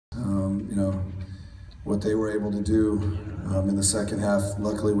what they were able to do in the second half.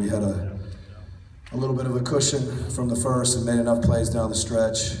 Luckily, we had a little bit of a cushion from the first and made enough plays down the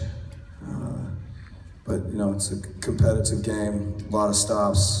stretch. But it's a competitive game, a lot of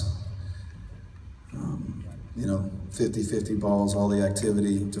stops. 50-50 balls, all the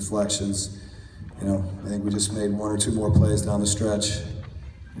activity, deflections. I think we just made one or two more plays down the stretch,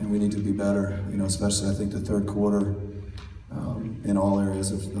 and we need to be better. Especially I think the third quarter, in all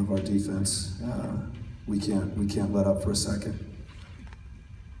areas of our defense, we can't let up for a second.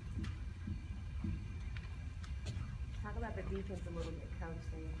 Talk about the defense a little bit, Coach.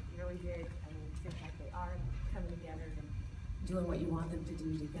 They really did. It seems like they are coming together and doing what you want them to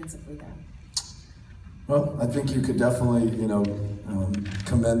do defensively, though. Well, I think you could definitely,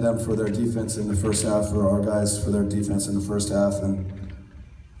 commend them for their defense in the first half, or our guys for their defense in the first half, and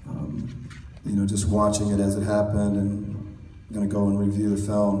just watching it as it happened, and going to go and review the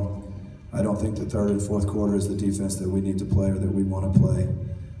film. I don't think the third and fourth quarter is the defense that we need to play or that we want to play.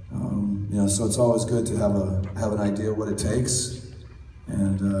 So it's always good to have an idea of what it takes,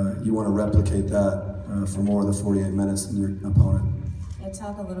 and you want to replicate that for more of the 48 minutes than your opponent. And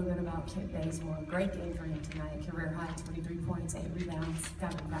talk a little bit about Kent Bazemore. Great game for him tonight. Career high, 23 points, 8 rebounds.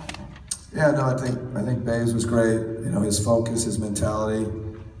 Got to back that. Yeah, no, I think Baze was great. His focus, his mentality,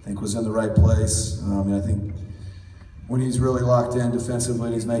 I think was in the right place. I think when he's really locked in defensively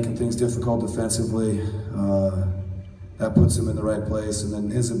and he's making things difficult defensively, that puts him in the right place. And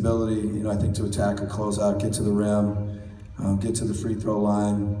then his ability, I think, to attack or close out, get to the rim, get to the free throw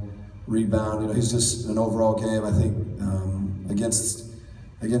line, rebound. He's just an overall game. I think against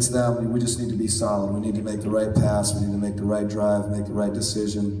them, we just need to be solid. We need to make the right pass. We need to make the right drive, make the right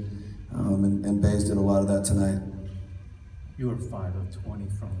decision. And Baze did a lot of that tonight. You were 5 of 20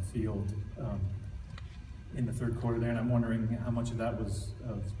 from the field in the third quarter there, and I'm wondering how much of that was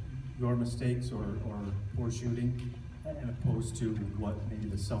of your mistakes or poor shooting, and opposed to what maybe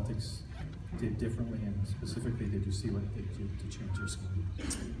the Celtics did differently, and specifically, did you see what they did to change your scheme?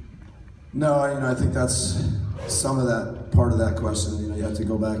 No, I think that's some of that, part of that question. You have to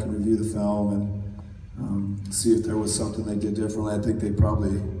go back and review the film and see if there was something they did differently. I think they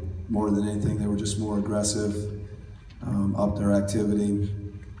probably, more than anything, they were just more aggressive, up their activity.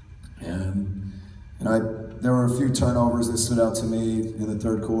 And there were a few turnovers that stood out to me in the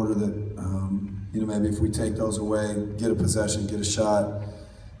third quarter that, maybe if we take those away, get a possession, get a shot,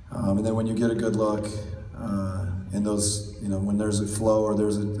 and then when you get a good look, in those, when there's a flow or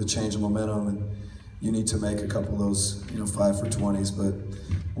there's a change of momentum, and you need to make a couple of those, 5 for 20s. But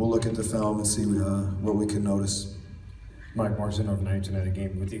we'll look at the film and see what we can notice. Mike Marzin overnight tonight, a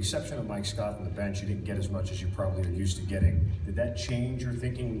game. With the exception of Mike Scott on the bench, you didn't get as much as you probably are used to getting. Did that change your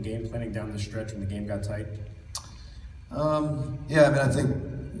thinking and game planning down the stretch when the game got tight? Yeah, I think,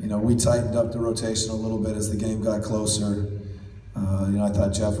 we tightened up the rotation a little bit as the game got closer. I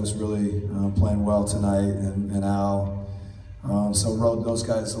thought Jeff was really playing well tonight, and Al. So rode those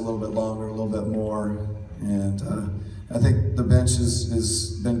guys a little bit longer, a little bit more. And I think the bench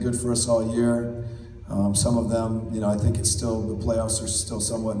has been good for us all year. Some of them, I think the playoffs are still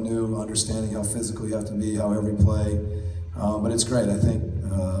somewhat new, understanding how physical you have to be, how every play. But it's great. I think,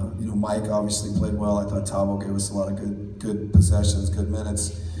 Mike obviously played well. I thought Tabo gave us a lot of good possessions, good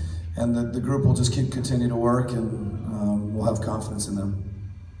minutes. And the group will just continue to work, and we'll have confidence in them.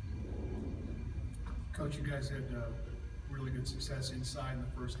 Coach, you guys had really good success inside in the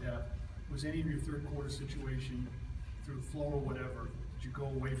first half. Was any of your third quarter situation, through the flow or whatever, did you go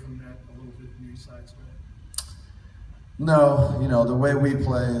away from that a little bit from your side stuff? No, the way we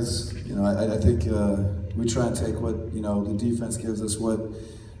play is, I think we try and take what, the defense gives us, what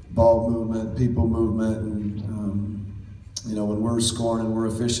ball movement, people movement, and, when we're scoring and we're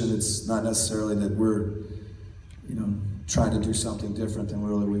efficient, it's not necessarily that we're, trying to do something different than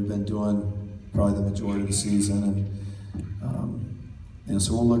really we've been doing probably the majority of the season. And,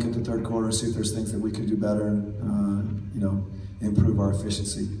 so we'll look at the third quarter and see if there's things that we could do better and, improve our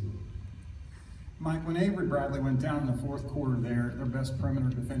efficiency. Mike, when Avery Bradley went down in the fourth quarter there, their best perimeter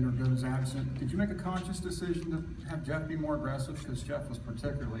defender goes absent. Did you make a conscious decision to have Jeff be more aggressive? Because Jeff was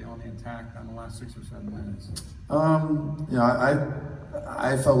particularly on the attack on the last 6 or 7 minutes.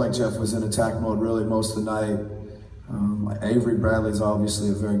 I felt like Jeff was in attack mode really most of the night. Avery Bradley's obviously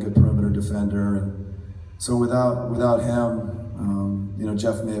a very good perimeter defender, and so without him,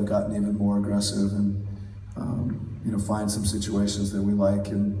 Jeff may have gotten even more aggressive and find some situations that we like,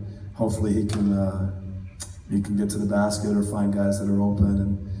 and hopefully he can get to the basket or find guys that are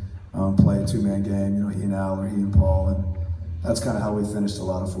open and play a two-man game. He and Al or he and Paul, and that's kind of how we finished a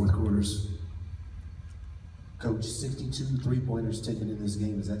lot of fourth quarters. Coach, 62 three-pointers taken in this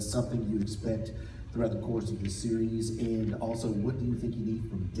game. Is that something you expect throughout the course of this series? And also, what do you think you need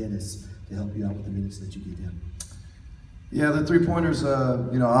from Dennis to help you out with the minutes that you give him? Yeah, the three-pointers,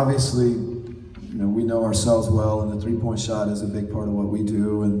 obviously, we know ourselves well, and the three-point shot is a big part of what we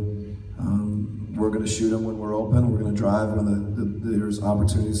do, and we're going to shoot them when we're open. We're going to drive when there's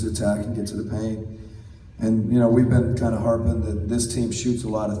opportunities to attack and get to the paint. And, we've been kind of harping that this team shoots a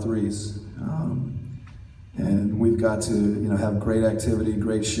lot of threes. And we've got to, have great activity,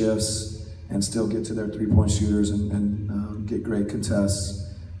 great shifts, and still get to their three-point shooters and get great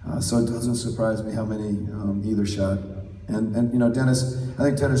contests. So it doesn't surprise me how many either shot. And Dennis, I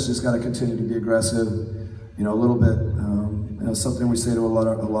think Dennis just got to continue to be aggressive, a little bit. Something we say to a lot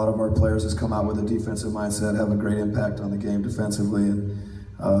of our players is come out with a defensive mindset, have a great impact on the game defensively,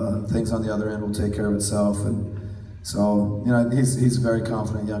 and things on the other end will take care of itself. And so, he's a very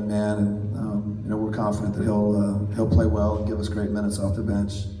confident young man, and we're confident that he'll play well and give us great minutes off the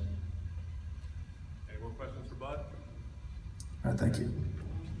bench. Any more questions for Bud? All right, thank you.